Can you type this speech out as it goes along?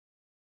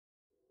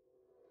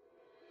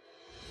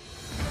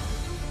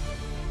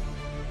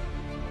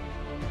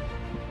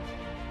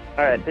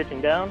All right, pitching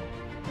down.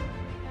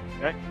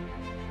 Okay.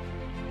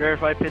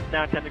 Verify pitch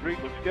down 10 degrees,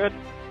 looks good.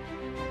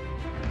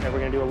 And we're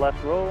going to do a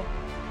left roll.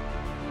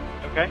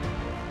 Okay.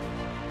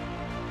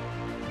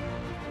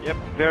 Yep,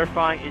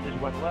 verifying it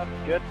just went left,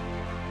 good.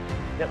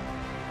 Yep,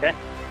 okay,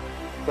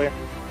 clear.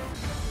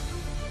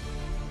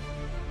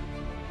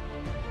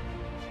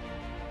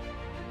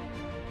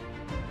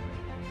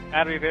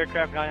 Battery of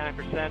aircraft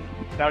 99%,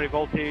 battery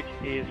voltage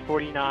is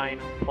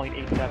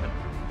 49.87.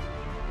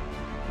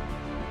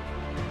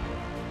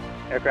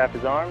 Aircraft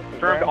is armed.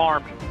 Confirmed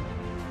armed.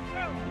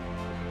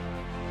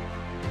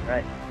 All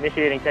right,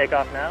 initiating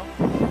takeoff now.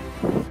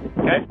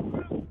 Okay.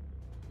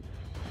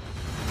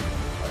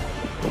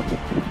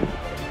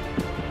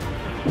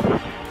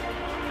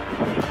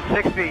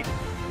 Six feet,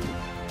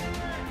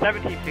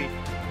 17 feet,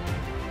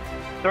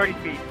 30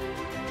 feet,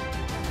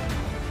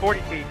 40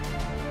 feet,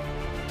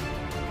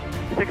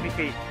 60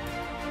 feet,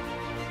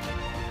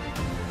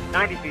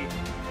 90 feet,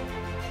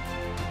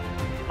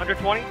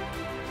 120,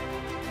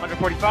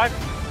 145,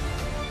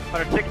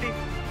 160,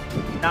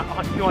 now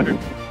 200.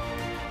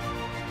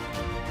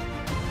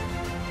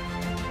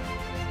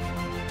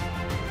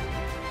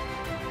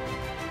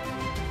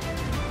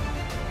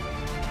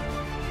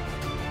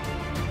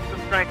 System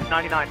strength is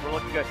 99, we're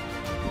looking good.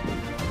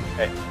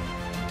 Okay.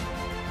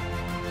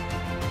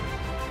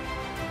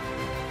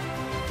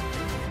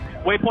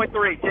 Waypoint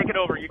 3, take it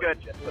over, you good.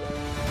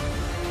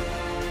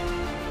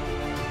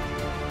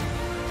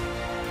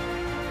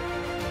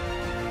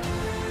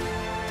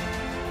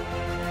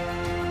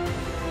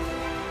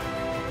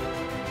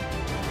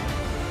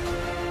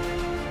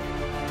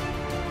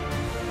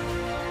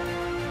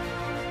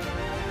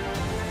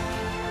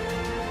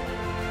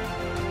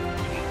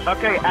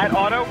 Okay, at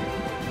auto.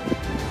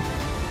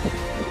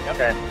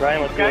 Okay,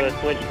 Brian, let's do a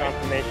switch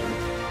confirmation.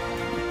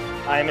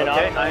 I am in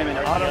auto mode. I am in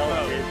auto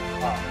mode. Is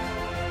off.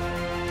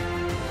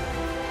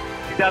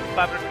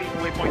 2,500 feet to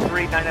waypoint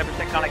 3,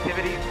 99%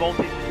 connectivity.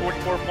 Voltage is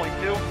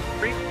 44.2.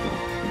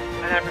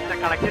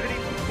 99% connectivity.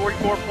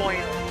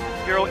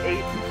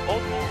 44.08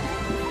 volts.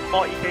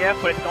 Small EKF,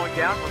 but it's going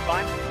down. We're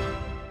fine.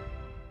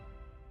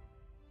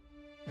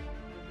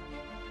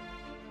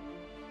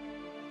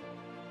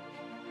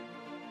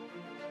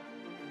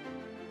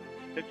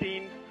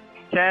 $15,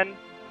 10,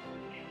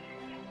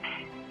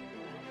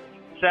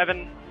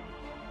 7.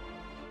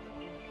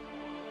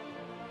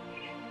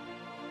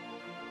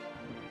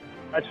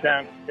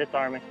 Touchdown,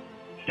 disarming.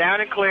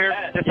 Down and clear,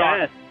 disarm.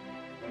 Yes.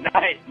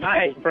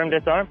 Nice. Confirm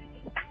disarm.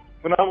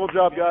 Phenomenal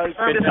job, guys.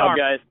 Confirm disarm.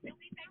 guys.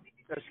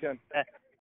 Yes, Ken.